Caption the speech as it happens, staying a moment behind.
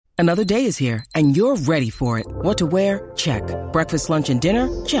Another day is here, and you're ready for it. What to wear? Check. Breakfast, lunch, and dinner?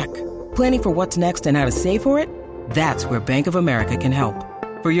 Check. Planning for what's next and how to save for it? That's where Bank of America can help.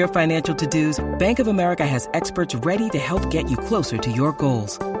 For your financial to-dos, Bank of America has experts ready to help get you closer to your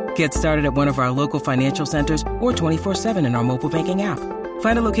goals. Get started at one of our local financial centers or 24/7 in our mobile banking app.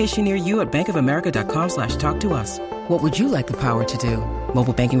 Find a location near you at bankofamerica.com/talktous. What would you like the power to do?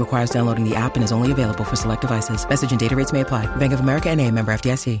 Mobile banking requires downloading the app and is only available for select devices. Message and data rates may apply. Bank of America N.A., member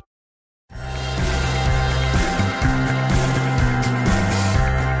FDIC.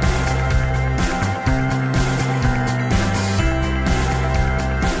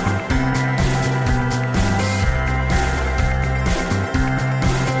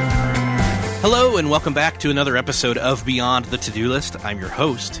 Hello, and welcome back to another episode of Beyond the To-Do List. I'm your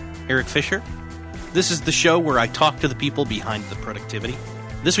host, Eric Fisher. This is the show where I talk to the people behind the productivity.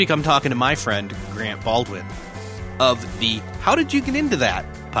 This week I'm talking to my friend, Grant Baldwin, of the How Did You Get Into That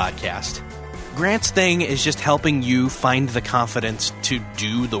podcast. Grant's thing is just helping you find the confidence to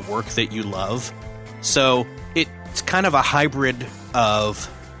do the work that you love. So it's kind of a hybrid of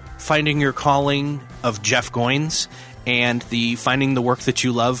Finding Your Calling of Jeff Goins and the Finding the Work That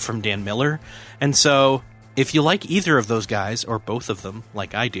You Love from Dan Miller. And so if you like either of those guys, or both of them,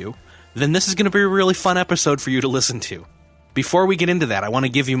 like I do, then this is going to be a really fun episode for you to listen to. Before we get into that, I want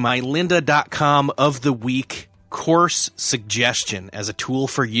to give you my lynda.com of the week course suggestion as a tool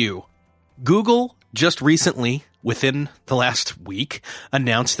for you. Google just recently, within the last week,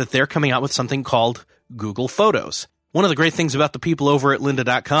 announced that they're coming out with something called Google Photos. One of the great things about the people over at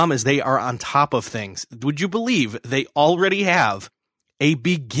lynda.com is they are on top of things. Would you believe they already have a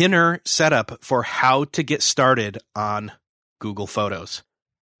beginner setup for how to get started on Google Photos?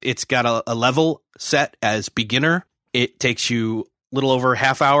 It's got a level set as beginner. It takes you a little over a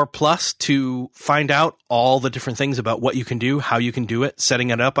half hour plus to find out all the different things about what you can do, how you can do it, setting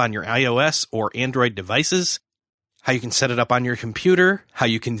it up on your iOS or Android devices, how you can set it up on your computer, how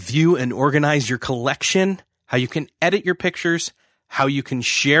you can view and organize your collection, how you can edit your pictures, how you can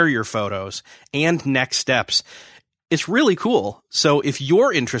share your photos, and next steps. It's really cool. So if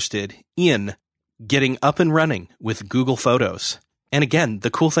you're interested in getting up and running with Google Photos, and again,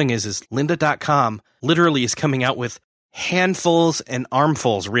 the cool thing is lynda.com literally is coming out with handfuls and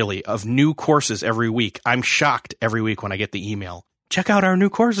armfuls, really, of new courses every week. I'm shocked every week when I get the email. Check out our new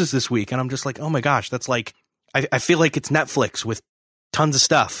courses this week. And I'm just like, oh my gosh, that's like, I feel like it's Netflix with tons of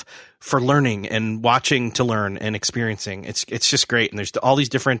stuff for learning and watching to learn and experiencing. It's just great. And there's all these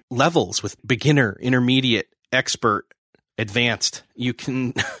different levels with beginner, intermediate, expert, advanced. You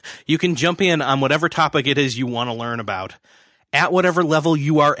can jump in on whatever topic it is you want to learn about at whatever level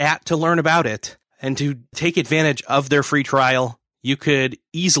you are at to learn about it. And to take advantage of their free trial, you could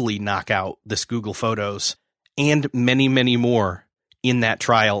easily knock out this Google Photos and many, many more in that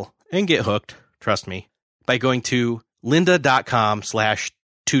trial and get hooked, trust me, by going to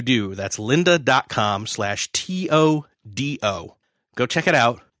lynda.com/to-do. That's lynda.com/TODO. Go check it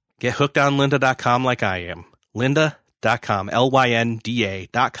out. Get hooked on lynda.com like I am. Lynda.com,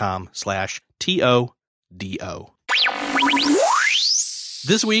 lynda.com/TODO.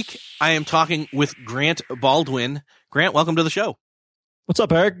 This week, I am talking with Grant Baldwin. Grant, welcome to the show. What's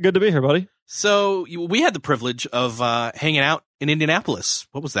up, Eric? Good to be here, buddy. So we had the privilege of hanging out in Indianapolis.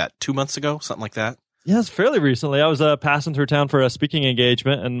 What was that, 2 months ago? Something like that? Yes, fairly recently. I was passing through town for a speaking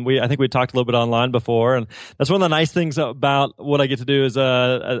engagement, and I think we talked a little bit online before, and that's one of the nice things about what I get to do as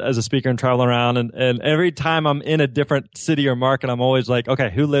a speaker and travel around. And every time I'm in a different city or market, I'm always like,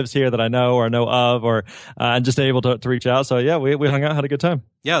 okay, who lives here that I know or know of, or and just able to reach out. So yeah, we hung out, had a good time.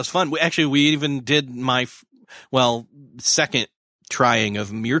 Yeah, it was fun. We even did my second trying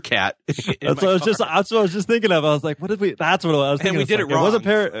of Meerkat. That's what I was just thinking of. I was like, what did we? That's what I was thinking. And we did it wrong.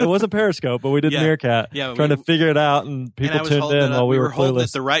 It wasn't Periscope, but we did Meerkat. Yeah, trying to figure it out, and people tuned in while we were holding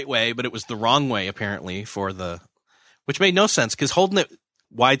clueless. it the right way, but it was the wrong way apparently which made no sense because holding it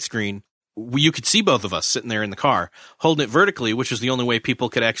widescreen, you could see both of us sitting there in the car. Holding it vertically, which was the only way people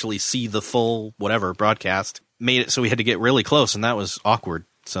could actually see the full broadcast, made it so we had to get really close, and that was awkward.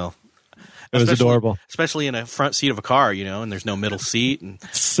 So. It was adorable, especially in a front seat of a car, and there's no middle seat. And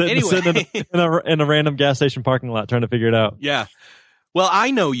sitting in a random gas station parking lot trying to figure it out. Yeah. Well,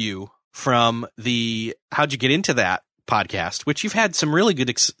 I know you from the How'd You Get Into That podcast, which you've had some really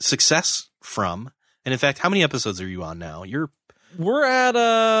good success from. And in fact, how many episodes are you on now? We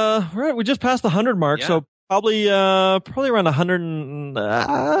just passed the 100 mark. Yeah. So Probably around 100,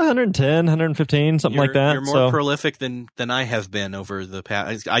 110, 115, something like that. You're more prolific than I have been over the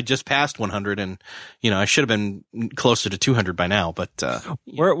past. I just passed 100, and I should have been closer to 200 by now. But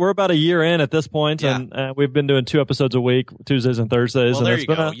we're about a year in at this point, yeah. And we've been doing 2 episodes a week, Tuesdays and Thursdays. Well, and there you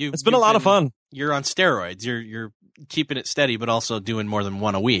go. It's been a lot of fun. You're on steroids. You're keeping it steady, but also doing more than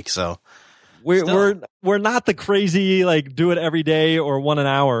one a week. So. We're not the crazy like do it every day or 1 an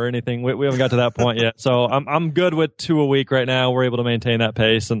hour or anything. We haven't got to that point yet. So I'm good with 2 a week right now. We're able to maintain that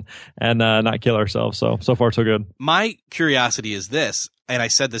pace and not kill ourselves. So far so good. My curiosity is this, and I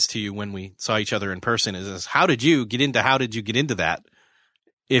said this to you when we saw each other in person, is this: how did you get into that?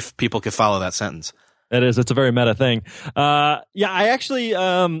 If people could follow that sentence. It's a very meta thing. I actually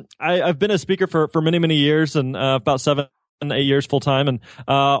I've been a speaker for many, many years, and about 7-8 years full time, and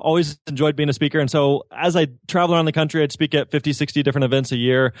always enjoyed being a speaker. And so as I travel around the country, I'd speak at 50, 60 different events a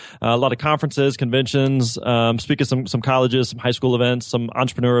year, a lot of conferences, conventions, speak at some colleges, some high school events, some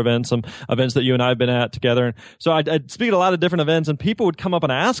entrepreneur events, some events that you and I have been at together. And so I'd speak at a lot of different events, and people would come up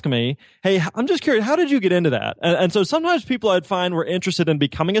and ask me, hey, I'm just curious, how did you get into that? And so sometimes people I'd find were interested in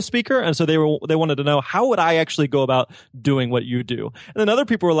becoming a speaker. And so they wanted to know, how would I actually go about doing what you do? And then other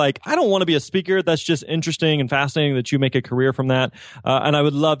people were like, I don't want to be a speaker. That's just interesting and fascinating that you make a career from that. And I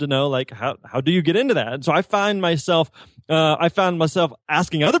would love to know, like, how do you get into that? And so I found myself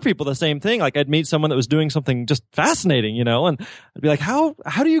asking other people the same thing. Like I'd meet someone that was doing something just fascinating, and I'd be like, how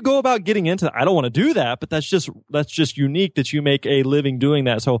do you go about getting into that? I don't want to do that, but that's just unique that you make a living doing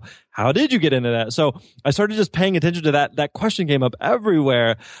that. So how did you get into that? So I started just paying attention to that. That question came up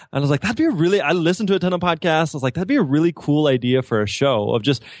everywhere. And I was like, I listened to a ton of podcasts. I was like, that'd be a really cool idea for a show of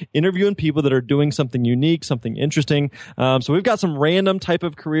just interviewing people that are doing something unique, something interesting. So we've got some random type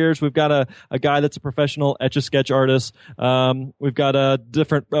of careers. We've got a guy that's a professional Etch-a-Sketch artist. We've got a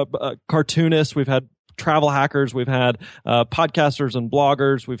different cartoonist. We've had travel hackers. We've had podcasters and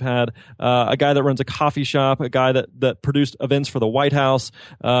bloggers. We've had a guy that runs a coffee shop, a guy that produced events for the White House.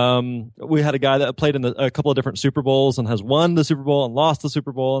 We had a guy that played in a couple of different Super Bowls and has won the Super Bowl and lost the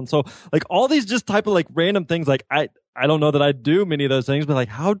Super Bowl. And so like all these just type of like random things, like I don't know that I do many of those things, but like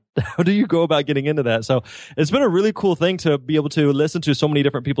how do you go about getting into that? So it's been a really cool thing to be able to listen to so many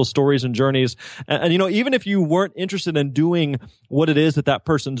different people's stories and journeys. And even if you weren't interested in doing what it is that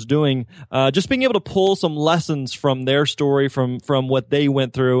person's doing, just being able to pull some lessons from their story, from what they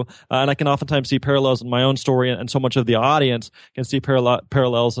went through. And I can oftentimes see parallels in my own story, and so much of the audience can see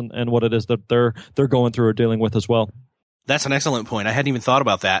parallels and what it is that they're going through or dealing with as well. That's an excellent point. I hadn't even thought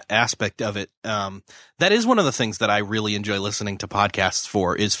about that aspect of it. That is one of the things that I really enjoy listening to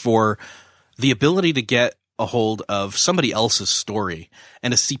podcasts is for the ability to get a hold of somebody else's story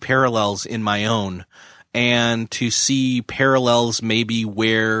and to see parallels in my own, and to see parallels maybe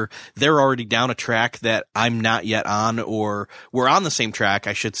where they're already down a track that I'm not yet on, or we're on the same track,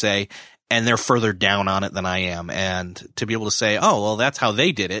 I should say, and they're further down on it than I am. And to be able to say, oh, well, that's how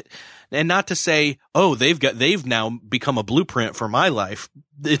they did it. And not to say, oh, they've now become a blueprint for my life.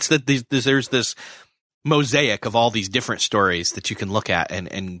 It's that there's this mosaic of all these different stories that you can look at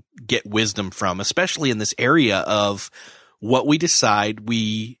and get wisdom from, especially in this area of what we decide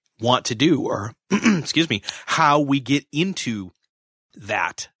we want to do, or excuse me, how we get into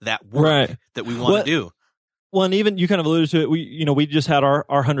that work that we want to do. Well, and even you kind of alluded to it. We just had our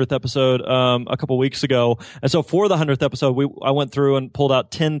 100th episode a couple weeks ago, and so for the 100th episode, I went through and pulled out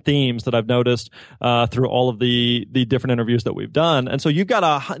 10 themes that I've noticed through all of the different interviews that we've done. And so you've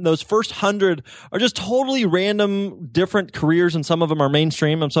got those first 100 are just totally random, different careers, and some of them are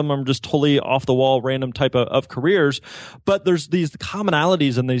mainstream, and some of them are just totally off the wall, random type of careers. But there's these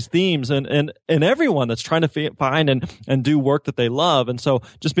commonalities and these themes, and everyone that's trying to find and do work that they love. And so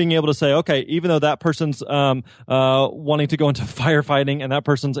just being able to say, okay, even though that person's wanting to go into firefighting, and that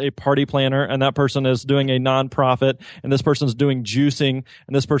person's a party planner, and that person is doing a nonprofit, and this person's doing juicing,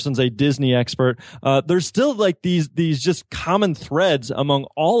 and this person's a Disney expert. There's still like these just common threads among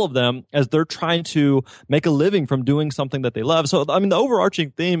all of them as they're trying to make a living from doing something that they love. So, I mean, the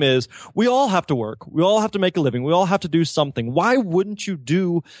overarching theme is we all have to work. We all have to make a living. We all have to do something. Why wouldn't you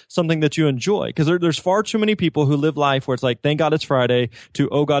do something that you enjoy? Because there's far too many people who live life where it's like, thank God it's Friday, to,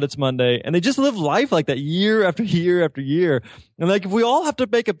 oh God, it's Monday. And they just live life like that year after year after year. And like, if we all have to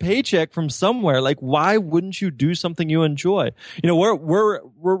make a paycheck from somewhere, like, why wouldn't you do something you enjoy? We're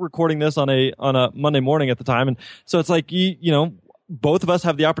recording this on a Monday morning at the time. And so it's like, both of us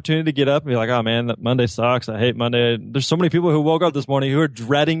have the opportunity to get up and be like, oh man, that Monday sucks. I hate Monday. There's so many people who woke up this morning who are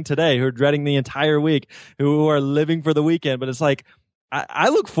dreading today, who are dreading the entire week, who are living for the weekend. But it's like, I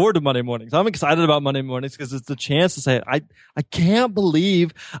look forward to Monday mornings. I'm excited about Monday mornings because it's the chance to say, I can't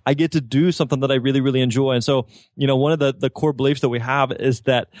believe I get to do something that I really, really enjoy. And so, one of the core beliefs that we have is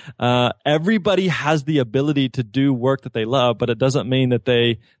that, everybody has the ability to do work that they love, but it doesn't mean that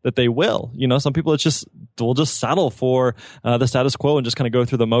they will. Some people will just settle for, the status quo and just kind of go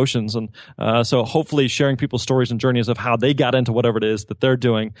through the motions. And, so hopefully sharing people's stories and journeys of how they got into whatever it is that they're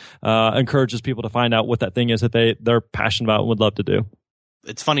doing, encourages people to find out what that thing is that they're passionate about and would love to do.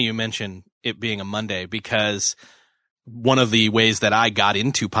 It's funny you mention it being a Monday, because one of the ways that I got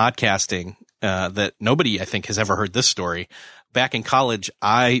into podcasting, that nobody I think has ever heard this story. Back in college,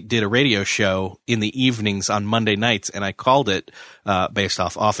 I did a radio show in the evenings on Monday nights, and I called it, based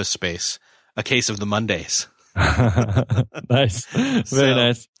off Office Space, A Case of the Mondays. Nice. Very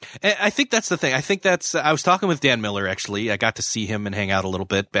nice. I think that's the thing. I was talking with Dan Miller, actually. I got to see him and hang out a little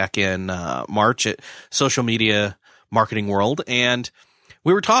bit back in March at Social Media Marketing World. And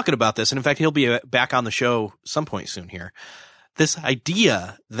we were talking about this. And in fact, he'll be back on the show some point soon here. This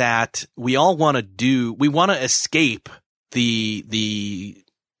idea that we all want to we want to escape the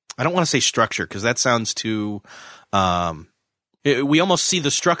I don't want to say structure, because that sounds too, we almost see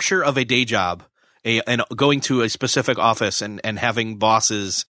the structure of a day job, and going to a specific office and having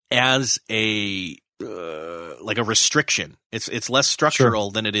bosses as like a restriction. It's less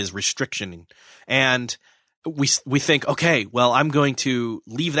structural than it is restriction. And we think, okay, well, I'm going to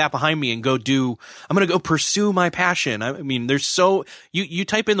leave that behind me and I'm going to go pursue my passion. I mean, you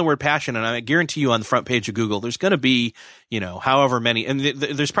type in the word passion, and I guarantee you on the front page of Google, there's going to be, however many, and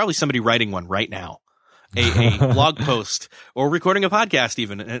there's probably somebody writing one right now. A blog post or recording a podcast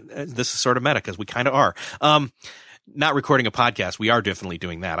even. This is sort of meta because we kind of are. Not recording a podcast. We are definitely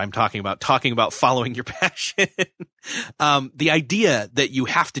doing that. I'm talking about following your passion. The idea that you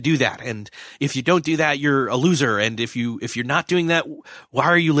have to do that. And if you don't do that, you're a loser. And if you're not doing that, why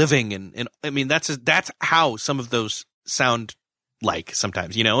are you living? And I mean, that's how some of those sound like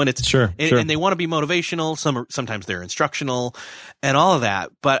sometimes, and it's sure. And they want to be motivational. Sometimes they're instructional and all of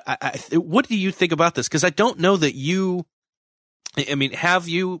that. But what do you think about this? Cause I don't know that have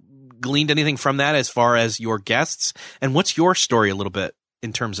you gleaned anything from that as far as your guests, and what's your story a little bit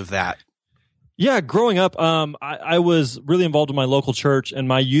in terms of that? Yeah, growing up, I was really involved in my local church, and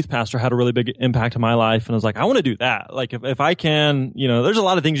my youth pastor had a really big impact on my life. And I was like, I want to do that. Like, if I can, there's a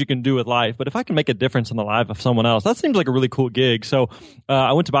lot of things you can do with life, but if I can make a difference in the life of someone else, that seems like a really cool gig. So,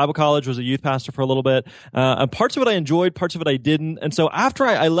 I went to Bible college, was a youth pastor for a little bit. And parts of it I enjoyed, parts of it I didn't. And so after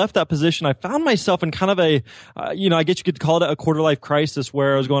I left that position, I found myself in kind of a, I guess you could call it a quarter life crisis,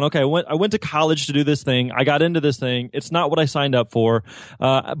 where I was going, okay, I went to college to do this thing. I got into this thing. It's not what I signed up for.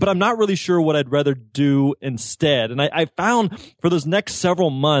 But I'm not really sure what I'd rather do instead. And I found for those next several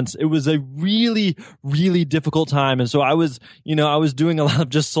months, it was a really, really difficult time. And so I was doing a lot of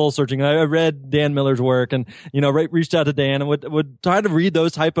just soul searching. I read Dan Miller's work and, reached out to Dan and would try to read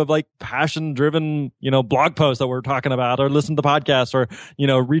those type of like passion driven, blog posts that we're talking about, or listen to podcasts, or,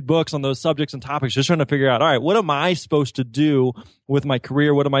 read books on those subjects and topics, just trying to figure out, all right, what am I supposed to do with my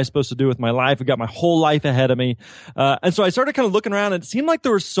career? What am I supposed to do with my life? I've got my whole life ahead of me. And so I started kind of looking around, and it seemed like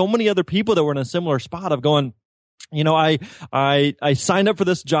there were so many other people that were in a similar spot of going, I signed up for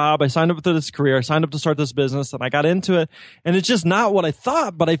this job. I signed up for this career. I signed up to start this business, and I got into it, and it's just not what I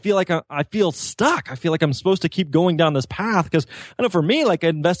thought, but I feel like I feel stuck. I feel like I'm supposed to keep going down this path, because I know for me, like, I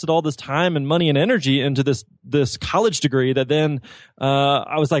invested all this time and money and energy into this college degree that then,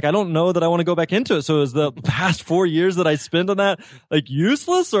 I was like, I don't know that I want to go back into it. So is the past 4 years that I spent on that like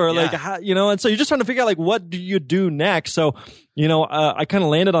useless, or like, and so you're just trying to figure out like, what do you do next? So, I kind of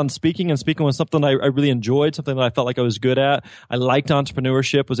landed on speaking was something I really enjoyed, something that I felt like I was good at. I liked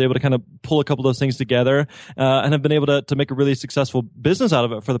entrepreneurship, was able to kind of pull a couple of those things together, and have been able to make a really successful business out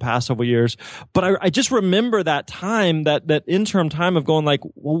of it for the past several years. But I just remember that time, that interim time of going like,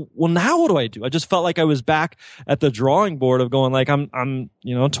 well, now what do? I just felt like I was back at the drawing board of going like, I'm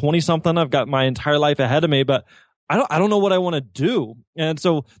 20 something. I've got my entire life ahead of me, but I don't know what I want to do. And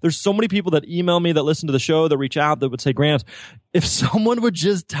so there's so many people that email me, that listen to the show, that reach out, that would say, Grant, if someone would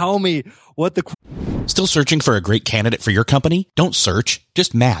just tell me what the... Still searching for a great candidate for your company? Don't search,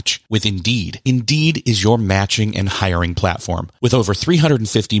 just match with Indeed. Indeed is your matching and hiring platform with over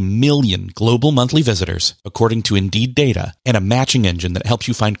 350 million global monthly visitors, according to Indeed data, and a matching engine that helps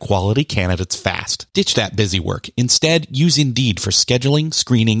you find quality candidates fast. Ditch that busy work. Instead, use Indeed for scheduling,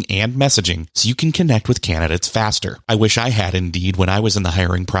 screening, and messaging so you can connect with candidates faster. I wish I had Indeed when I was in the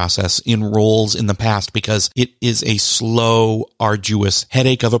hiring process in roles in the past because it is a slow, arduous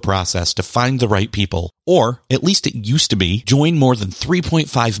headache of a process to find the right people. Or, at least it used to be, join more than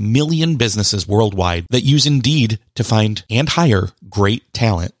 3.5 million businesses worldwide that use Indeed to find and hire great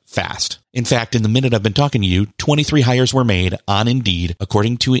talent fast. In fact, in the minute I've been talking to you, 23 hires were made on Indeed,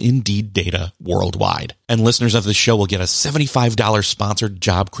 according to Indeed data worldwide. And listeners of this show will get a $75 sponsored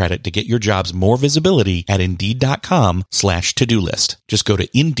job credit to get your jobs more visibility at Indeed.com/to-do list. Just go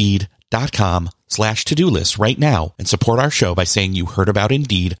to Indeed.com/to-do list right now and support our show by saying you heard about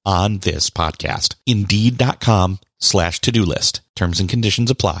Indeed on this podcast. Indeed.com/to-do list. Terms and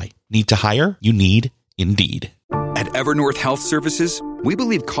conditions apply. Need to hire? You need Indeed. At Evernorth Health Services, we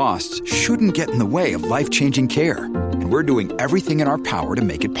believe costs shouldn't get in the way of life-changing care, and we're doing everything in our power to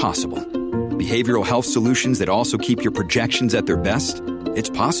make it possible. Behavioral health solutions that also keep your projections at their best? It's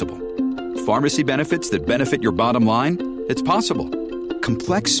possible. Pharmacy benefits that benefit your bottom line? It's possible.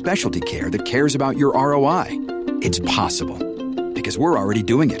 Complex specialty care that cares about your ROI? It's possible. Because we're already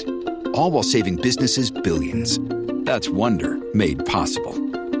doing it. All while saving businesses billions. That's Wonder made possible.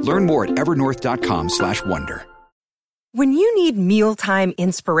 Learn more at evernorth.com/wonder. When you need mealtime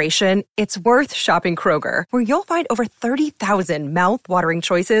inspiration, it's worth shopping Kroger, where you'll find over 30,000 mouth-watering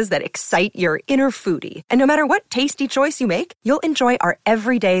choices that excite your inner foodie. And no matter what tasty choice you make, you'll enjoy our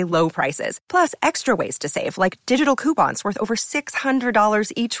everyday low prices, plus extra ways to save, like digital coupons worth over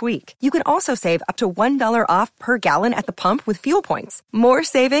 $600 each week. You can also save up to $1 off per gallon at the pump with fuel points. More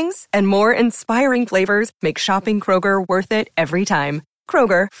savings and more inspiring flavors make shopping Kroger worth it every time.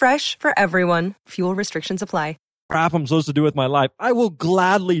 Kroger, fresh for everyone. Fuel restrictions apply. Crap I'm supposed to do with my life, I will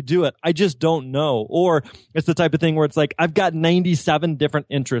gladly do it. I just don't know. Or it's the type of thing where it's like, I've got 97 different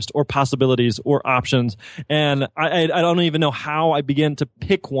interests or possibilities or options, and I don't even know how I begin to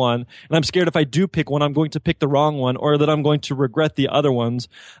pick one. And I'm scared if I do pick one, I'm going to pick the wrong one, or that I'm going to regret the other ones.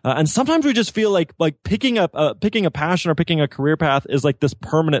 And sometimes we just feel like picking a passion or picking a career path is like this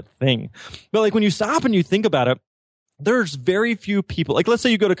permanent thing. But like when you stop and you think about it, there's very few people, like let's say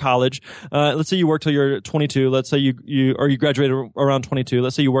you go to college, let's say you work till you're 22, let's say you graduated around 22,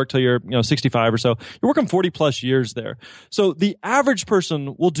 let's say you work till you're 65 or so, you're working 40 plus years there. So the average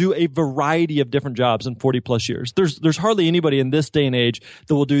person will do a variety of different jobs in 40 plus years. There's hardly anybody in this day and age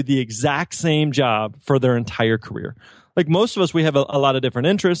that will do the exact same job for their entire career. Like most of us, we have a lot of different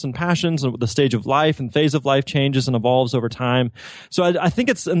interests and passions, and the stage of life and phase of life changes and evolves over time. So I think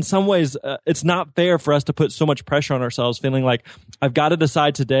it's in some ways, it's not fair for us to put so much pressure on ourselves, feeling like I've got to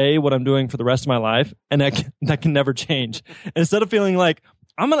decide today what I'm doing for the rest of my life, and that can never change. And instead of feeling like,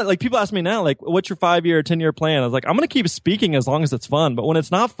 I'm going to, like, people ask me now, like, what's your 5-year or 10-year plan? I was like, I'm going to keep speaking as long as it's fun. But when it's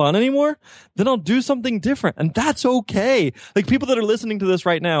not fun anymore, then I'll do something different. And that's okay. Like, people that are listening to this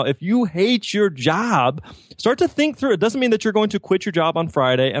right now, if you hate your job, start to think through. It doesn't mean that you're going to quit your job on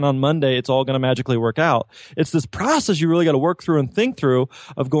Friday and on Monday it's all going to magically work out. It's this process you really got to work through and think through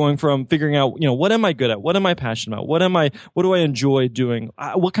of going from figuring out, what am I good at? What am I passionate about? What do I enjoy doing?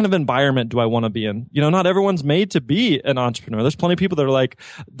 What kind of environment do I want to be in? Not everyone's made to be an entrepreneur. There's plenty of people that are like,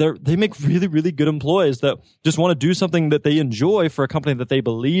 they make really, really good employees that just want to do something that they enjoy for a company that they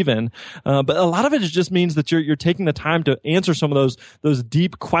believe in. But a lot of it just means that you're taking the time to answer some of those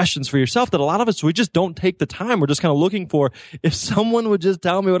deep questions for yourself that a lot of us, we just don't take the time. We're just kind of looking for, if someone would just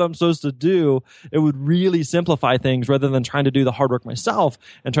tell me what I'm supposed to do, it would really simplify things rather than trying to do the hard work myself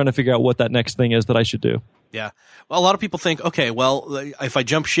and trying to figure out what that next thing is that I should do. Yeah. Well, a lot of people think, okay, well, if I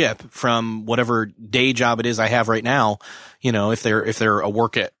jump ship from whatever day job it is I have right now, if they're a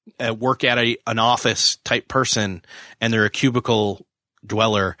work at an office type person and they're a cubicle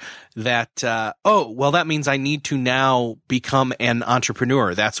dweller, that that means I need to now become an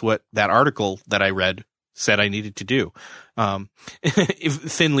entrepreneur. That's what that article that I read said I needed to do.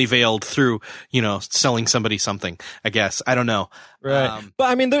 Thinly veiled through, selling somebody something, I guess. I don't know. Right. But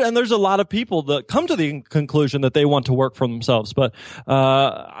I mean, there's a lot of people that come to the conclusion that they want to work for themselves. But,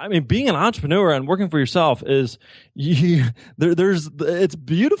 being an entrepreneur and working for yourself is, it's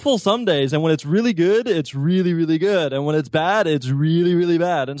beautiful some days. And when it's really good, it's really, really good. And when it's bad, it's really, really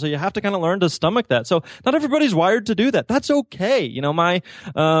bad. And so you have to kind of learn to stomach that. So not everybody's wired to do that. That's okay.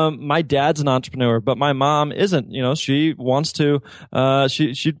 My dad's an entrepreneur, but my mom isn't. She wants to,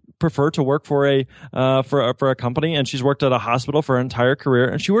 she'd prefer to work for a company, and she's worked at a hospital for her entire career,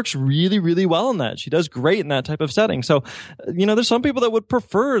 and she works really, really well in that. She does great in that type of setting. So, there's some people that would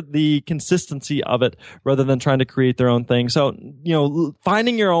prefer the consistency of it rather than trying to create their own thing. So,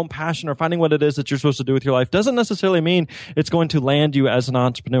 finding your own passion or finding what it is that you're supposed to do with your life doesn't necessarily mean it's going to land you as an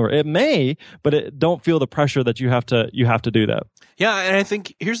entrepreneur. It may, but don't feel the pressure that you have to do that. Yeah. And I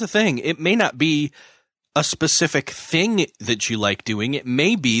think here's the thing. It may not be a specific thing that you like doing. It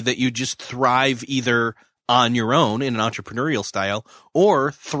may be that you just thrive either on your own in an entrepreneurial style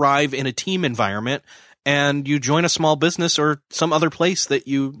or thrive in a team environment, and you join a small business or some other place that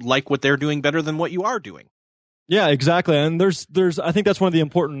you like what they're doing better than what you are doing. Yeah, exactly. And there's I think that's one of the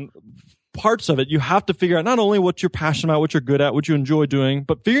important parts of it. You have to figure out not only what you're passionate about, what you're good at, what you enjoy doing,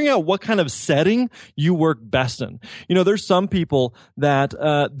 but figuring out what kind of setting you work best in. You know, there's some people that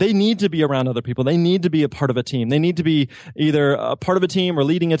they need to be around other people. They need to be a part of a team. They need to be either a part of a team or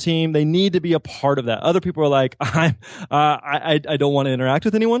leading a team. They need to be a part of that. Other people are like, I don't want to interact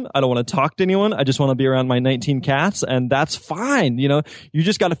with anyone. I don't want to talk to anyone. I just want to be around my 19 cats, and that's fine. You know, you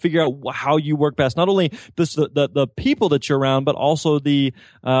just got to figure out how you work best. Not only the people that you're around, but also the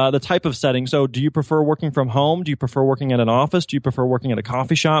type of setting. So do you prefer working from home? Do you prefer working at an office? Do you prefer working at a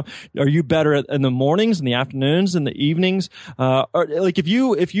coffee shop? Are you better in the mornings, in the afternoons, in the evenings? Or like if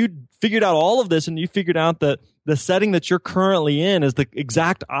you figured out all of this and you figured out that the setting that you're currently in is the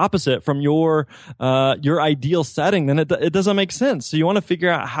exact opposite from your ideal setting, then it doesn't make sense. So you want to figure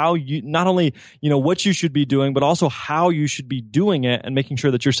out how you, not only, you know, what you should be doing, but also how you should be doing it and making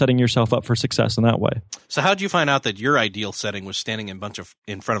sure that you're setting yourself up for success in that way. So how did you find out that your ideal setting was standing in front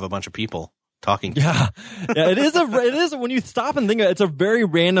of a bunch of people talking? Yeah, it is when you stop and think of it, it's a very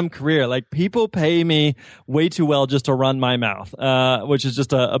random career. Like, people pay me way too well just to run my mouth, which is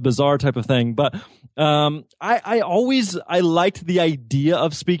just a bizarre type of thing. But I liked the idea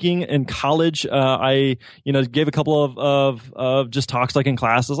of speaking in college. I gave a couple of just talks like in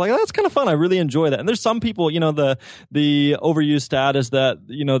classes. Like, that's kind of fun. I really enjoy that. And there's some people, you know, the overused stat is that,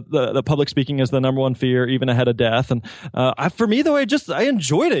 you know, the public speaking is the number one fear, even ahead of death. And for me though, I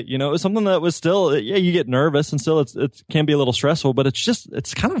enjoyed it. You know, it was something that was still, yeah, you get nervous and still it can be a little stressful, but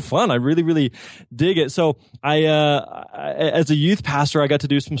it's kind of fun. I really, really dig it. So I as a youth pastor, I got to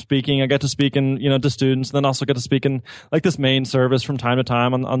do some speaking. I got to speak in, you know, to students, and then also got to speak in like this main service from time to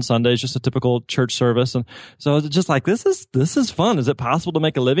time on Sundays, just a typical church service. And so it's just like, this is fun. Is it possible to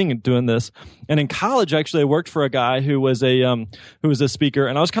make a living doing this? And in college, actually, I worked for a guy who was a speaker,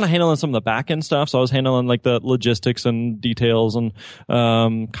 and I was kind of handling some of the back end stuff. So I was handling like the logistics and details and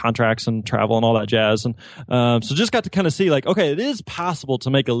contracts and travel and all that jazz. And so just got to kind of see like, okay, it is possible to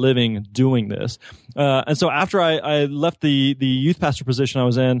make a living doing this. And so after I left the youth pastor position I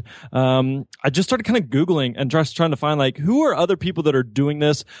was in, I just started kind of Googling and just trying to find like, who are other people that are doing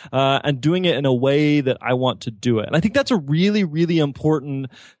this and doing it in a way that I want to do it. And I think that's a really, really important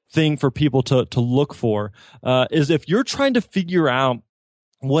thing for people to look for, is if you're trying to figure out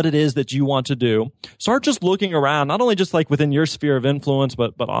what it is that you want to do, start just looking around, not only just like within your sphere of influence,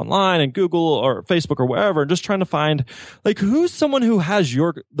 but online and Google or Facebook or wherever, and just trying to find like, who's someone who has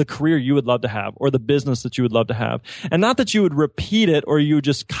the career you would love to have or the business that you would love to have. And not that you would repeat it or you would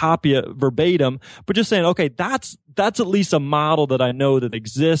just copy it verbatim, but just saying, okay, that's at least a model that I know that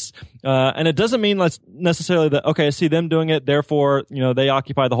exists. And it doesn't mean necessarily that, okay, I see them doing it, therefore, you know, they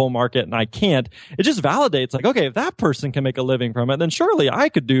occupy the whole market and I can't. It just validates like, okay, if that person can make a living from it, then surely I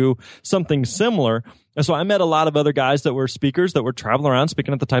could do something similar. And so I met a lot of other guys that were speakers that were traveling around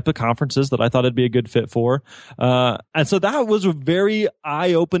speaking at the type of conferences that I thought it'd be a good fit for. And so that was a very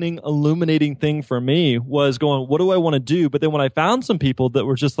eye-opening, illuminating thing for me, was going, what do I want to do? But then when I found some people that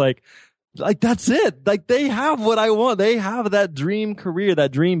were just like, that's it. Like, they have what I want. They have that dream career,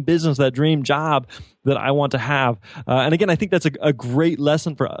 that dream business, that dream job that I want to have. And again, I think that's a great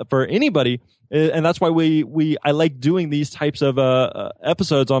lesson for anybody. And that's why I like doing these types of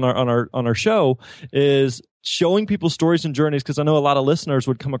episodes on our show, is showing people stories and journeys. Cause I know a lot of listeners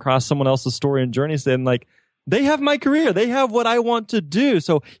would come across someone else's story and journeys and like, they have my career. They have what I want to do.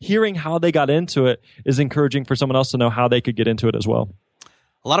 So hearing how they got into it is encouraging for someone else to know how they could get into it as well.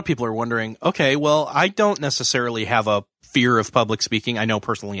 A lot of people are wondering, okay, well, I don't necessarily have a fear of public speaking. I know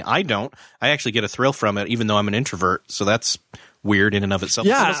personally I don't. I actually get a thrill from it, even though I'm an introvert. So that's weird in and of itself.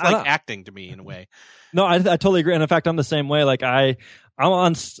 Yeah, it's like acting to me in a way. No, I totally agree. And in fact, I'm the same way. Like I'm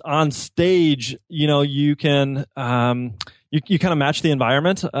on stage, you know, you can, you kind of match the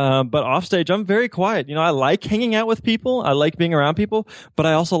environment. But off stage, I'm very quiet. You know, I like hanging out with people. I like being around people, but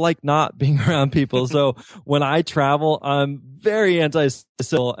I also like not being around people. So when I travel, I'm very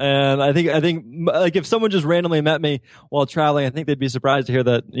antisocial. And I think like if someone just randomly met me while traveling, I think they'd be surprised to hear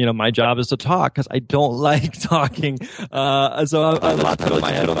that, you know, my job is to talk, because I don't like talking. So I'm not to go to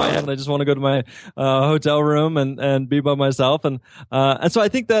my head, and I just want to go to my hotel room and be by myself. And so I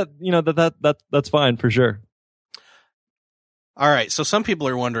think that, you know, that's fine for sure. All right. So some people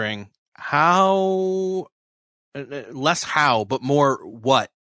are wondering but more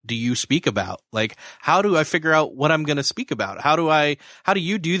what do you speak about? Like, how do I figure out what I'm going to speak about? How do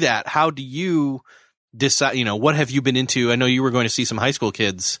you do that? How do you decide, what have you been into? I know you were going to see some high school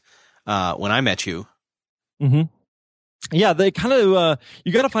kids when I met you. Mm-hmm. Yeah, they kind of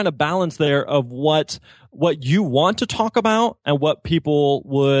you got to find a balance there of what you want to talk about and what people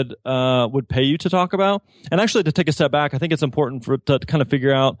would pay you to talk about. And actually, to take a step back, I think it's important to kind of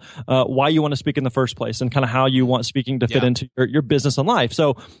figure out why you want to speak in the first place and kind of how you want speaking to fit into your business and life.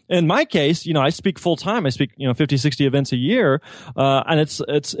 So in my case, I speak full time. I speak 50, 60 events a year, and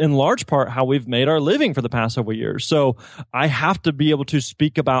it's in large part how we've made our living for the past several years. So I have to be able to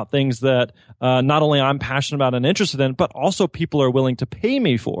speak about things that not only I'm passionate about and interested in, but also people are willing to pay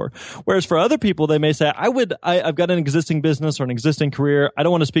me for. Whereas for other people, they may say, I've got an existing business or an existing career. I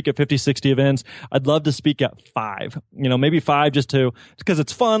don't want to speak at 50, 60 events. I'd love to speak at 5, maybe 5 because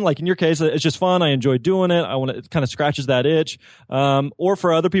it's fun. Like in your case, it's just fun. I enjoy doing it. It kind of scratches that itch. Or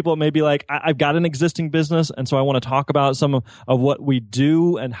for other people, it may be like, I've got an existing business. And so I want to talk about some of what we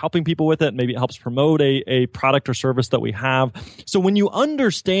do and helping people with it. Maybe it helps promote a product or service that we have. So when you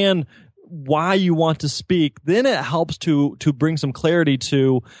understand why you want to speak, then it helps to bring some clarity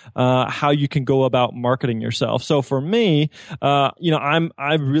to how you can go about marketing yourself. So for me, I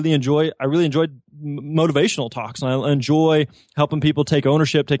really enjoyed motivational talks, and I enjoy helping people take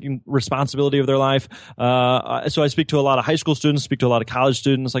ownership, taking responsibility of their life. So I speak to a lot of high school students, speak to a lot of college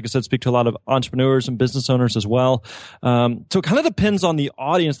students, like I said, speak to a lot of entrepreneurs and business owners as well. So it kind of depends on the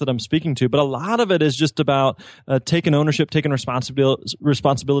audience that I'm speaking to, but a lot of it is just about taking ownership, taking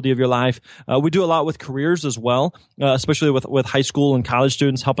responsibility of your life. We do a lot with careers as well, especially with high school and college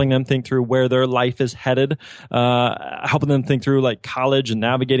students, helping them think through where their life is headed, helping them think through like college and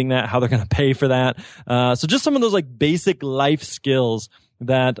navigating that, how they're going to pay for that. So just some of those like basic life skills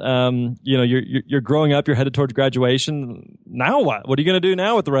that you're growing up, you're headed towards graduation. Now what? What are you going to do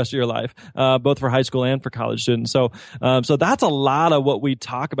now with the rest of your life? Both for high school and for college students. So that's a lot of what we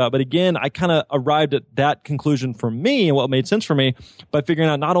talk about. But again, I kind of arrived at that conclusion for me and what made sense for me by figuring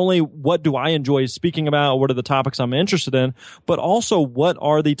out not only what do I enjoy speaking about, what are the topics I'm interested in, but also what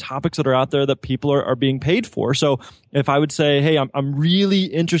are the topics that are out there that people are being paid for. So if I would say, hey, I'm really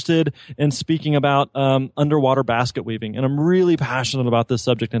interested in speaking about underwater basket weaving, and I'm really passionate about this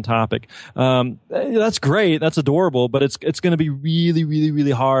subject and topic, that's great, that's adorable, but it's going to be really, really,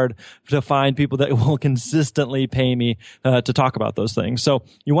 really hard to find people that will consistently pay me to talk about those things. So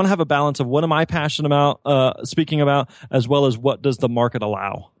you want to have a balance of what am I passionate about speaking about, as well as what does the market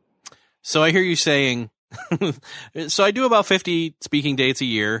allow. So I hear you saying, so I do about 50 speaking dates a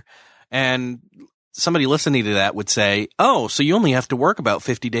year, and somebody listening to that would say, oh, so you only have to work about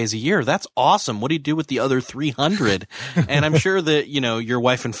 50 days a year. That's awesome. What do you do with the other 300? And I'm sure that, your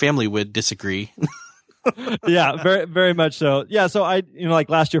wife and family would disagree. Yeah, very, very much so. Yeah. So I, like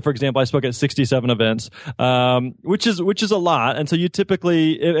last year, for example, I spoke at 67 events, which is a lot. And so you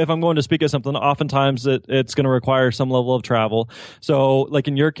typically, if I'm going to speak at something, oftentimes it's going to require some level of travel. So like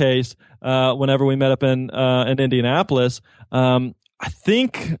in your case, whenever we met up in Indianapolis, I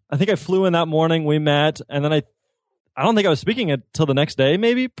think I flew in that morning. We met, and then I don't think I was speaking until the next day,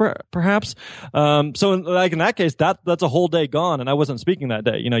 maybe perhaps. So like in that case, that's a whole day gone, and I wasn't speaking that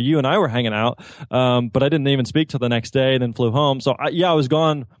day. You and I were hanging out, but I didn't even speak till the next day, and then flew home. So I was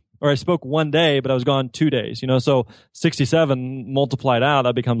gone. Or I spoke one day, but I was gone 2 days, so 67 multiplied out,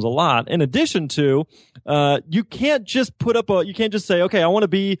 that becomes a lot. In addition to, you can't just you can't just say, okay, I want to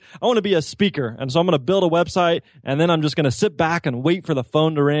be a speaker. And so I'm going to build a website, and then I'm just going to sit back and wait for the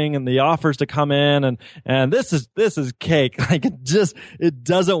phone to ring and the offers to come in. And this is cake. Like it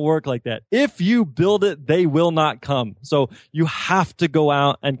doesn't work like that. If you build it, they will not come. So you have to go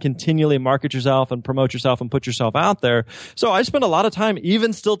out and continually market yourself and promote yourself and put yourself out there. So I spend a lot of time,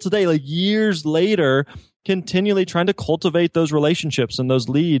 even still today, like years later, continually trying to cultivate those relationships and those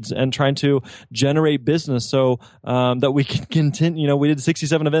leads and trying to generate business so that we can continue. We did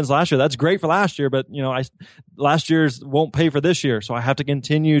 67 events last year. That's great for last year, but last year's won't pay for this year. So I have to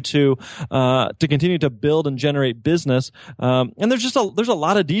continue to build and generate business. And there's a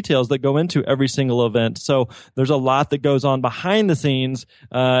lot of details that go into every single event. So there's a lot that goes on behind the scenes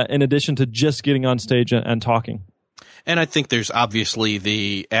in addition to just getting on stage and talking. And I think there's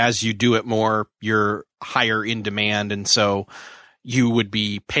obviously as you do it more, you're higher in demand. And so you would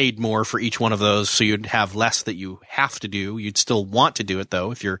be paid more for each one of those. So you'd have less that you have to do. You'd still want to do it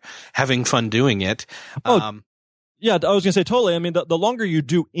though, if you're having fun doing it. Yeah, I was going to say totally. I mean, the longer you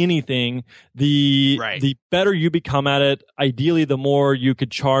do anything, the better you become at it. Ideally, the more you could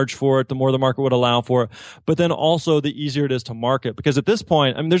charge for it, the more the market would allow for it. But then also the easier it is to market. Because at this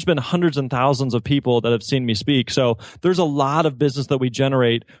point, I mean, there's been hundreds and thousands of people that have seen me speak. So there's a lot of business that we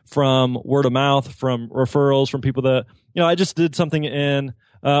generate from word of mouth, from referrals, from people that, I just did something in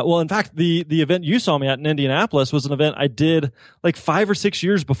Well, in fact, the event you saw me at in Indianapolis was an event I did like 5 or 6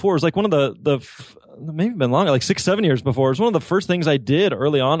 years before. It was like one of the maybe been longer, like 6-7 years before. It was one of the first things I did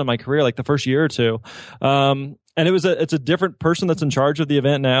early on in my career, like the first year or two. And it's a different person that's in charge of the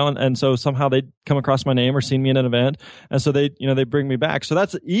event now. And so somehow they come across my name or seen me in an event. And so they bring me back. So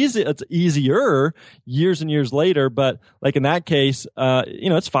that's easy. It's easier years and years later. But like in that case,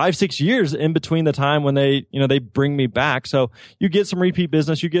 it's 5-6 years in between the time when they bring me back. So you get some repeat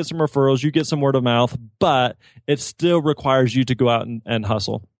business, you get some referrals, you get some word of mouth, but it still requires you to go out and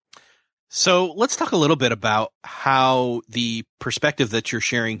hustle. So let's talk a little bit about how the perspective that you're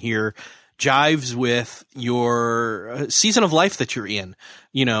sharing here jives with your season of life that you're in.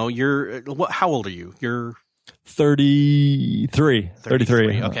 How old are you? You're 33.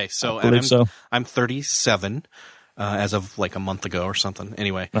 Okay. So, I'm 37, as of like a month ago or something.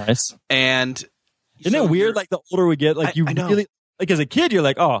 Anyway. Nice. And isn't it weird? Like the older we get, like I know. Really, like as a kid, you're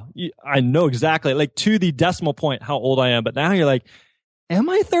like, I know exactly, like to the decimal point how old I am. But now you're like, am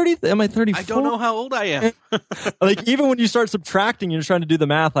I 30? Am I 34? I don't know how old I am. Like even when you start subtracting, you're trying to do the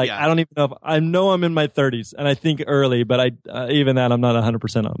math. Like I don't even know I know I'm in my 30s, and I think early, but even that I'm not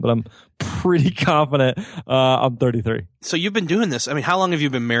 100% on. But I'm pretty confident I'm 33. So you've been doing this. I mean, how long have you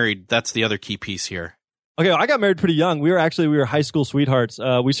been married? That's the other key piece here. Okay, I got married pretty young. We were high school sweethearts.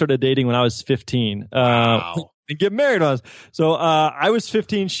 We started dating when I was 15. Wow. And get married on us. So I was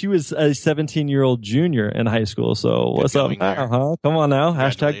 15. She was a 17-year-old junior in high school. So what's up now, huh? Come on now.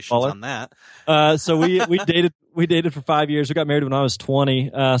 Hashtag baller. On that. So we dated for 5 years. We got married when I was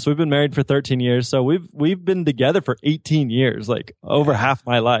 20. So we've been married for 13 years. So we've been together for 18 years, like over half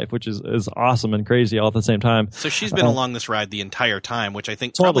my life, which is awesome and crazy all at the same time. So she's been along this ride the entire time, which I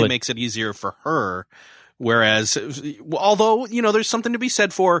think probably makes it easier for her. Whereas, although, there's something to be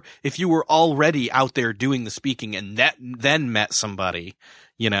said for if you were already out there doing the speaking and then met somebody,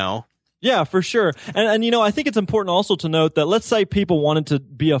 Yeah, for sure. And I think it's important also to note that let's say people wanted to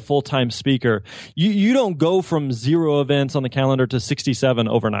be a full-time speaker. You don't go from 0 events on the calendar to 67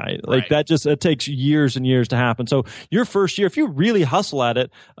 overnight. Like that it takes years and years to happen. So your first year, if you really hustle at it,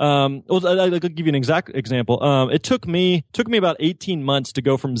 I'll give you an exact example. It took me about 18 months to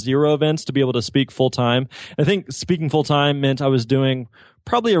go from 0 events to be able to speak full-time. I think speaking full-time meant I was doing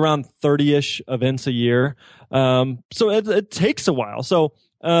probably around 30-ish events a year. So it takes a while. So,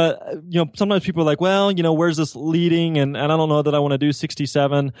 sometimes people are like, well, where's this leading? And I don't know that I want to do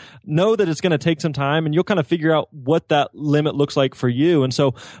 67. Know that it's going to take some time, and you'll kind of figure out what that limit looks like for you. And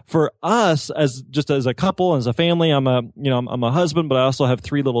so for us, as a couple, as a family, I'm a husband, but I also have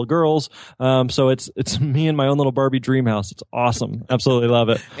 3 little girls. So it's me and my own little Barbie dream house. It's awesome. Absolutely love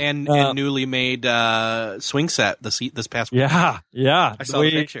it. And newly made, swing set this past week. Yeah. I saw the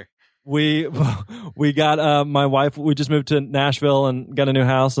picture. We got my wife. We just moved to Nashville and got a new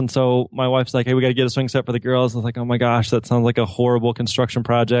house, and so my wife's like, "Hey, we got to get a swing set for the girls." I was like, "Oh my gosh, that sounds like a horrible construction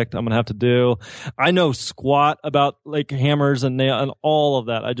project. I'm gonna have to do." I know squat about like hammers and nail and all of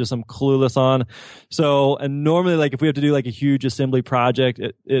that. I'm clueless on. So, and normally, like if we have to do like a huge assembly project,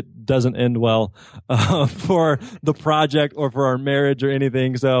 it doesn't end well for the project or for our marriage or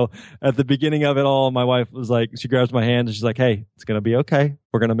anything. So, at the beginning of it all, my wife was like, she grabs my hand and she's like, "Hey, it's gonna be okay.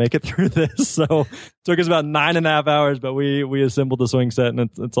 We're going to make it through this." So it took us about 9.5 hours, but we assembled the swing set and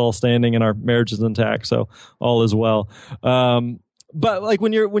it's all standing and our marriage is intact. So all is well. But like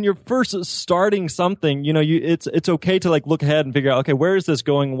when you're first starting something, it's okay to like look ahead and figure out, okay, where is this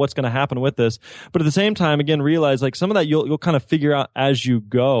going? What's going to happen with this? But at the same time, again, realize like some of that you'll kind of figure out as you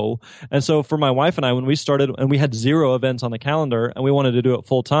go. And so for my wife and I, when we started and we had 0 events on the calendar and we wanted to do it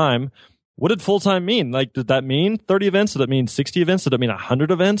full time, what did full-time mean? Like, did that mean 30 events? Did it mean 60 events? Did it mean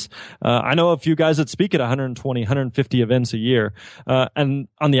 100 events? I know a few guys that speak at 120, 150 events a year. And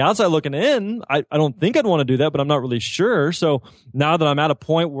on the outside looking in, I don't think I'd want to do that, but I'm not really sure. So now that I'm at a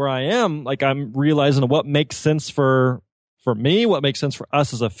point where I am, like I'm realizing what makes sense for me, what makes sense for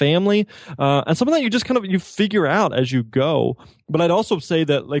us as a family, and some of that you just you figure out as you go. But I'd also say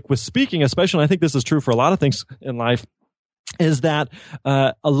that like with speaking, especially, and I think this is true for a lot of things in life, is that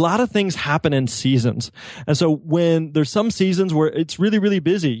a lot of things happen in seasons. And so when there's some seasons where it's really, really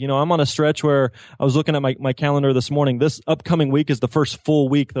busy, I'm on a stretch where I was looking at my calendar this morning. This upcoming week is the first full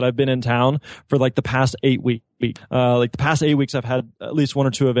week that I've been in town for like the past 8 weeks. Like the past 8 weeks, I've had at least 1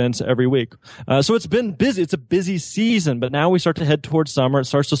 or 2 events every week. So it's been busy. It's a busy season, but now we start to head towards summer. It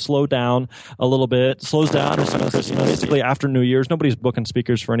starts to slow down a little bit. It slows down basically after New Year's. Nobody's booking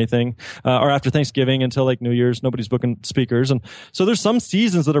speakers for anything. Or after Thanksgiving until like New Year's, nobody's booking speakers speakers. And so there's some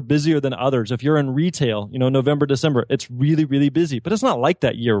seasons that are busier than others. If you're in retail, November, December, it's really, really busy, but it's not like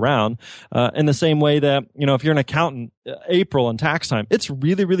that year round. In the same way that, if you're an accountant, April and tax time, it's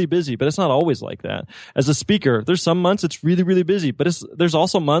really, really busy, but it's not always like that. As a speaker, there's some months it's really, really busy, but there's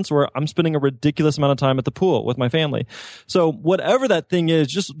also months where I'm spending a ridiculous amount of time at the pool with my family. So whatever that thing is,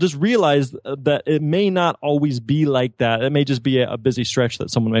 just realize that it may not always be like that. It may just be a busy stretch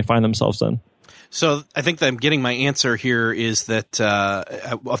that someone may find themselves in. So I think that I'm getting my answer here is that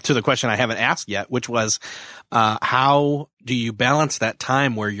to the question I haven't asked yet, which was how do you balance that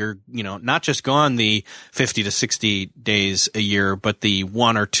time where you're, not just gone the 50 to 60 days a year, but the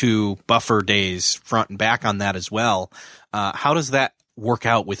 1 or 2 buffer days front and back on that as well? How does that work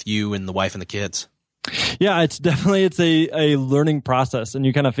out with you and the wife and the kids? Yeah, it's a learning process, and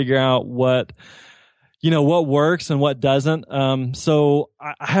you kind of figure out what works and what doesn't. So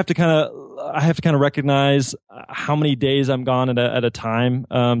I have to kind of recognize how many days I'm gone at a time.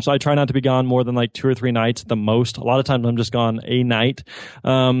 So I try not to be gone more than like 2 or 3 nights at the most. A lot of times I'm just gone a night.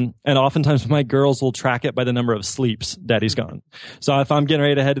 And oftentimes my girls will track it by the number of sleeps Daddy's gone. So if I'm getting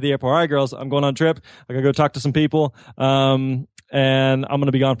ready to head to the airport, all right, girls, I'm going on a trip. I gotta go talk to some people. And I'm going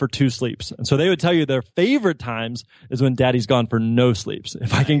to be gone for 2 sleeps. And so they would tell you their favorite times is when Daddy's gone for no sleeps.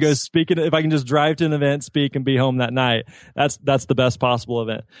 If I can go speak, if I can just drive to an event, speak, and be home that night, that's the best possible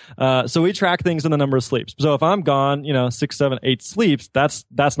event. So we track things in the number of sleeps. So if I'm gone, 6, 7, 8 sleeps, that's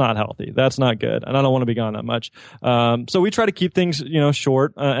not healthy. That's not good. And I don't want to be gone that much. So we try to keep things,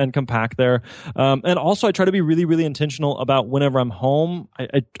 short and compact there. And also I try to be really, really intentional about whenever I'm home.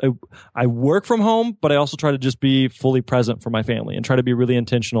 I work from home, but I also try to just be fully present for my family. And try to be really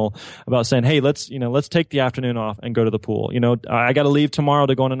intentional about saying, hey, let's take the afternoon off and go to the pool. I got to leave tomorrow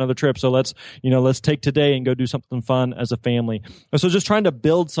to go on another trip. So let's take today and go do something fun as a family. And so just trying to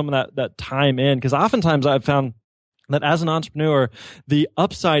build some of that time in, because oftentimes I've found that as an entrepreneur, the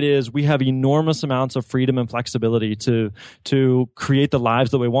upside is we have enormous amounts of freedom and flexibility to create the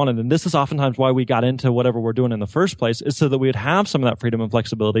lives that we wanted. And this is oftentimes why we got into whatever we're doing in the first place, is so that we would have some of that freedom and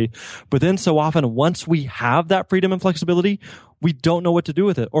flexibility. But then so often, once we have that freedom and flexibility, we don't know what to do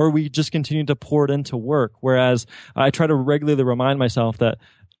with it, or we just continue to pour it into work. Whereas I try to regularly remind myself that,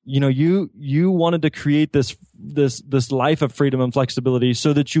 you wanted to create this life of freedom and flexibility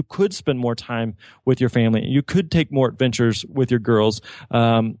so that you could spend more time with your family. You could take more adventures with your girls.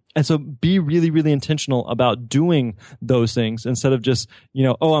 And so be really, really intentional about doing those things instead of just,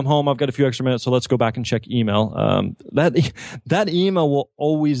 I'm home, I've got a few extra minutes, so let's go back and check email. That email will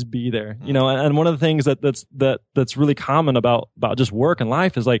always be there, and one of the things that's really common about just work and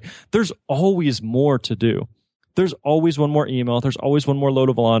life is like, there's always more to do. There's always one more email. There's always one more load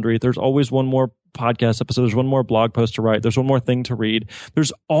of laundry. There's always one more podcast episode. There's one more blog post to write. There's one more thing to read.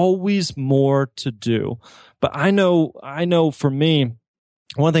 There's always more to do. But I know for me,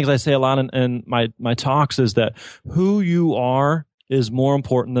 one of the things I say a lot in my talks is that who you are is more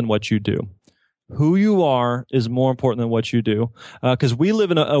important than what you do. Who you are is more important than what you do. Because we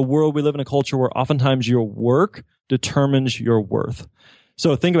live in a world, we live in a culture where oftentimes your work determines your worth.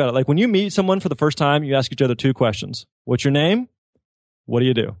 So think about it. Like when you meet someone for the first time, you ask each other 2 questions. What's your name? What do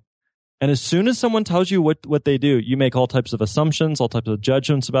you do? And as soon as someone tells you what they do, you make all types of assumptions, all types of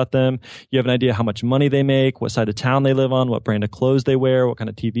judgments about them. You have an idea how much money they make, what side of town they live on, what brand of clothes they wear, what kind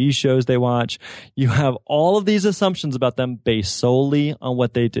of TV shows they watch. You have all of these assumptions about them based solely on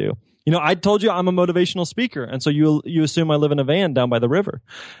what they do. I told you I'm a motivational speaker, and so you assume I live in a van down by the river,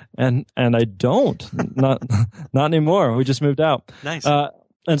 and I don't, not anymore. We just moved out. Nice.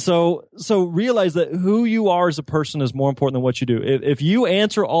 And so realize that who you are as a person is more important than what you do. If you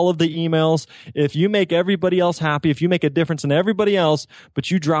answer all of the emails, if you make everybody else happy, if you make a difference in everybody else,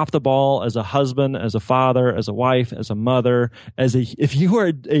 but you drop the ball as a husband, as a father, as a wife, as a mother, if you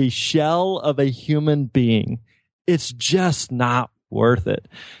are a shell of a human being, it's just not worth it.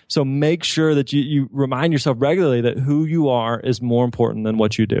 So make sure that you remind yourself regularly that who you are is more important than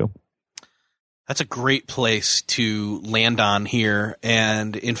what you do. That's a great place to land on here.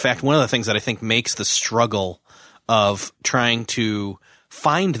 And in fact, one of the things that I think makes the struggle of trying to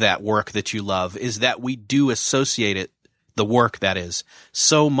find that work that you love is that we do associate it, the work that is,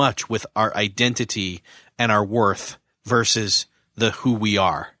 so much with our identity and our worth versus the who we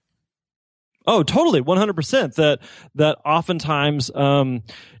are. Oh, totally, 100%. That oftentimes, our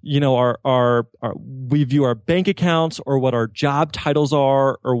we view our bank accounts or what our job titles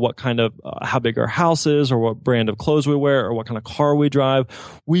are, or what kind of how big our house is, or what brand of clothes we wear, or what kind of car we drive.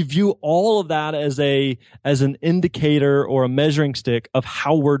 We view all of that as an indicator or a measuring stick of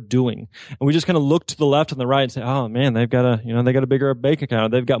how we're doing, and we just kind of look to the left and the right and say, "Oh man, they've got a bigger bank account, or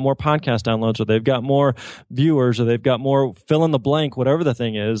they've got more podcast downloads, or they've got more viewers, or they've got more fill in the blank, whatever the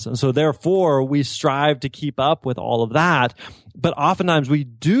thing is." And so therefore, we strive to keep up with all of that, but oftentimes we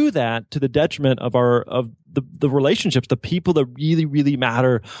do that to the detriment of the relationships, the people that really, really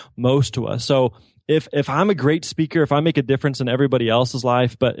matter most to us. So if I'm a great speaker, if I make a difference in everybody else's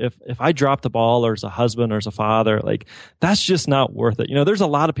life, but if I drop the ball, or as a husband or as a father, like, that's just not worth it. There's a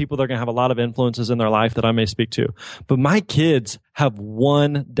lot of people that are going to have a lot of influences in their life that I may speak to, but my kids have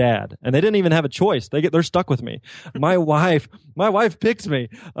one dad, and they didn't even have a choice. They're stuck with me. My wife picks me,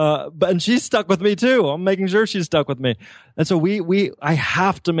 and she's stuck with me too. I'm making sure she's stuck with me. And so I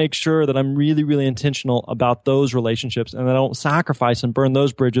have to make sure that I'm really, really intentional about those relationships, and that I don't sacrifice and burn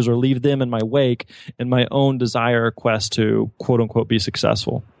those bridges or leave them in my wake in my own desire or quest to quote unquote be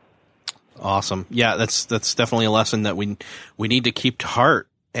successful. Awesome. Yeah, that's definitely a lesson that we need to keep to heart.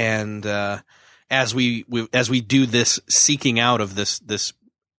 And as we do this seeking out of this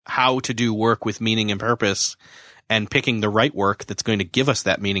how to do work with meaning and purpose, and picking the right work that's going to give us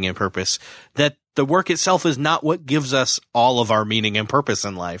that meaning and purpose, that the work itself is not what gives us all of our meaning and purpose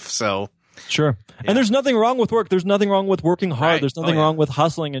in life. So sure. Yeah. And there's nothing wrong with work. There's nothing wrong with working hard. Right. There's nothing wrong with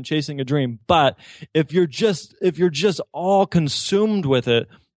hustling and chasing a dream. But if you're just all consumed with it,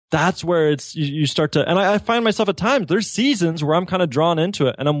 that's where you start to, and I find myself at times, there's seasons where I'm kind of drawn into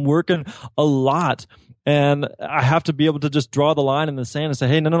it and I'm working a lot. And I have to be able to just draw the line in the sand and say,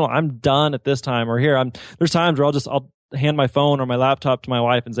 hey, no, I'm done at this time. Or here, there's times where I'll hand my phone or my laptop to my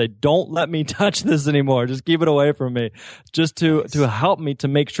wife and say, don't let me touch this anymore. Just keep it away from me, just to help me to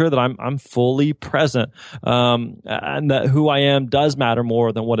make sure that I'm fully present. And that who I am does matter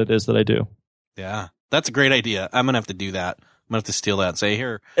more than what it is that I do. Yeah, that's a great idea. I'm going to have to do that. I'm going to have to steal that and say,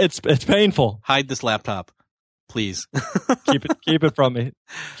 here. It's painful. Hide this laptop, please. keep it from me.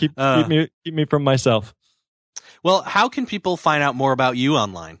 Keep me from myself. Well, how can people find out more about you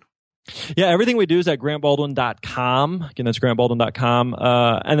online? Yeah, everything we do is at grantbaldwin.com. Again, that's grantbaldwin.com.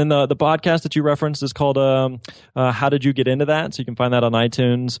 And then the podcast that you referenced is called How Did You Get Into That? So you can find that on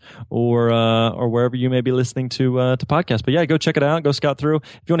iTunes or wherever you may be listening to podcasts. But yeah, go check it out. Go scout through.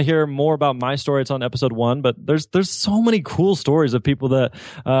 If you want to hear more about my story, it's on episode 1. But there's so many cool stories of people that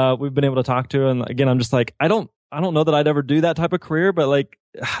we've been able to talk to. And again, I'm just like, I don't know that I'd ever do that type of career, but like,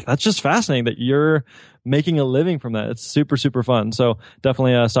 that's just fascinating that you're making a living from that. It's super, super fun. So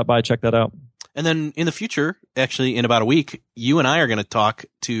definitely stop by, check that out. And then in the future, actually in about a week, you and I are going to talk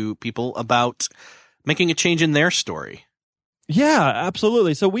to people about making a change in their story. Yeah,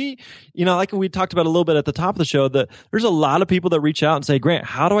 absolutely. So we, like we talked about a little bit at the top of the show, that there's a lot of people that reach out and say, Grant,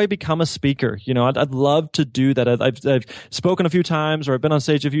 how do I become a speaker? I'd love to do that. I've spoken a few times, or I've been on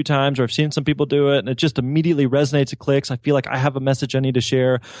stage a few times, or I've seen some people do it, and it just immediately resonates. It clicks. I feel like I have a message I need to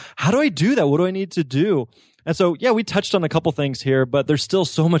share. How do I do that? What do I need to do? And so, yeah, we touched on a couple things here, but there's still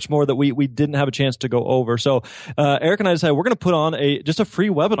so much more that we didn't have a chance to go over. So, Eric and I decided we're going to put on just a free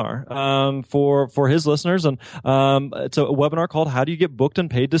webinar, for his listeners. And, it's a webinar called How Do You Get Booked and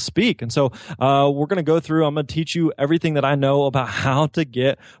Paid to Speak? And so, we're going to go through, I'm going to teach you everything that I know about how to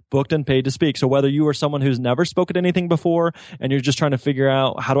get booked and paid to speak. So whether you are someone who's never spoken anything before and you're just trying to figure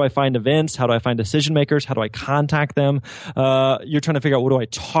out, how do I find events? How do I find decision makers? How do I contact them? You're trying to figure out, what do I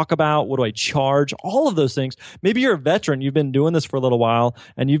talk about? What do I charge? All of those things. Maybe you're a veteran. You've been doing this for a little while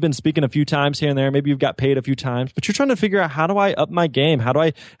and you've been speaking a few times here and there. Maybe you've got paid a few times, but you're trying to figure out, how do I up my game? How do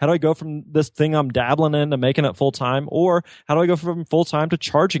I go from this thing I'm dabbling in to making it full time? Or how do I go from full time to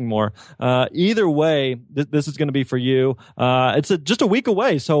charging more? Either way, this is going to be for you. It's just a week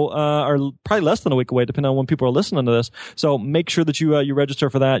away. So, or probably less than a week away, depending on when people are listening to this. So make sure that you register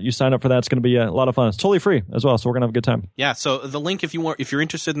for that. You sign up for that. It's going to be a lot of fun. It's totally free as well. So we're going to have a good time. Yeah. So the link, if you're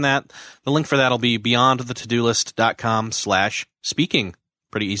interested in that, the link for that will be beyondthetodolist.com/speaking.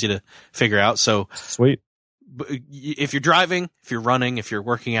 Pretty easy to figure out. So sweet. If you're driving, if you're running, if you're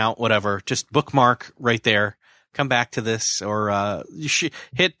working out, whatever, just bookmark right there. Come back to this, or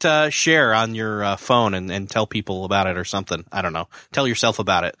hit share on your phone and tell people about it or something. I don't know. Tell yourself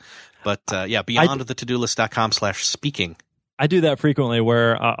about it. But yeah, beyondthetodolist.com/speaking. I do that frequently,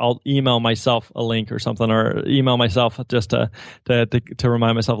 where I'll email myself a link or something, or email myself just to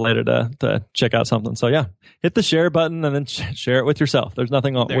remind myself later to check out something. So yeah, hit the share button and then share it with yourself. There's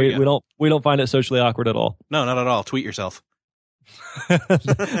nothing. We don't find it socially awkward at all. No, not at all. Tweet yourself.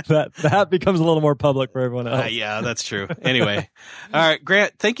 that becomes a little more public for everyone else. Yeah, that's true. Anyway. All right,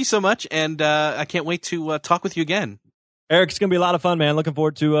 Grant, thank you so much. And I can't wait to talk with you again. Eric, it's going to be a lot of fun, man. Looking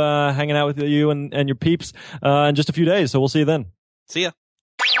forward to hanging out with you and your peeps in just a few days. So we'll see you then. See ya.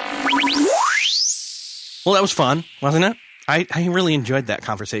 Well, that was fun, wasn't it? I really enjoyed that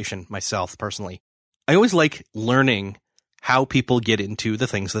conversation myself, personally. I always like learning how people get into the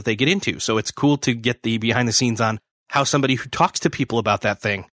things that they get into. So it's cool to get the behind the scenes on how somebody who talks to people about that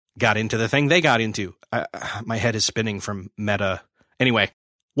thing got into the thing they got into. My head is spinning from meta. Anyway,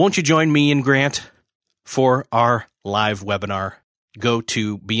 won't you join me and Grant for our live webinar? Go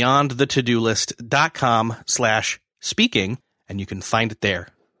to beyondthetodolist.com/speaking and you can find it there.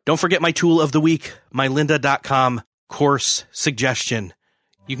 Don't forget my tool of the week, my lynda.com course suggestion.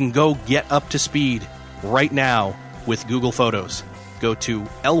 You can go get up to speed right now with Google Photos. Go to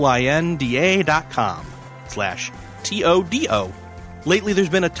lynda.com/TODO. Lately, there's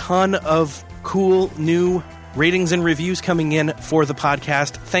been a ton of cool new ratings and reviews coming in for the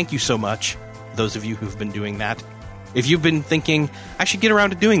podcast. Thank you so much, those of you who've been doing that. If you've been thinking, I should get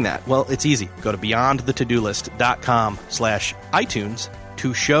around to doing that, well, it's easy. Go to beyondthetodolist.com/iTunes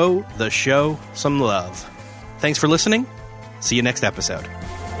to show the show some love. Thanks for listening. See you next episode.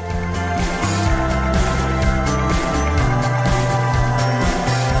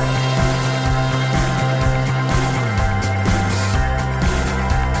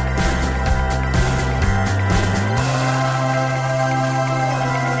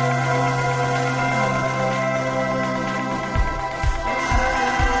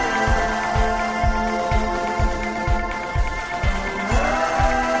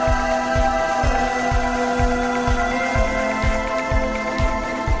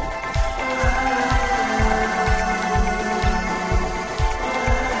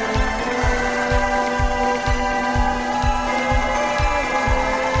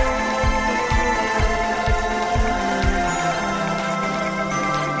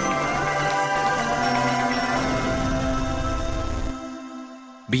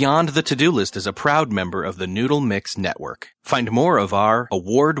 Beyond the To-Do List is a proud member of the Noodle Mix Network. Find more of our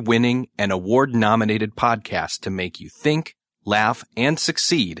award-winning and award-nominated podcasts to make you think, laugh, and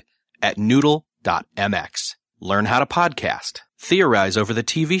succeed at noodle.mx. Learn how to podcast. Theorize over the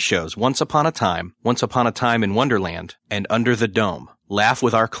TV shows Once Upon a Time in Wonderland, and Under the Dome. Laugh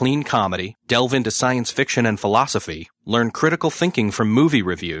with our clean comedy. Delve into science fiction and philosophy. Learn critical thinking from movie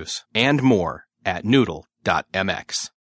reviews. And more at noodle.mx.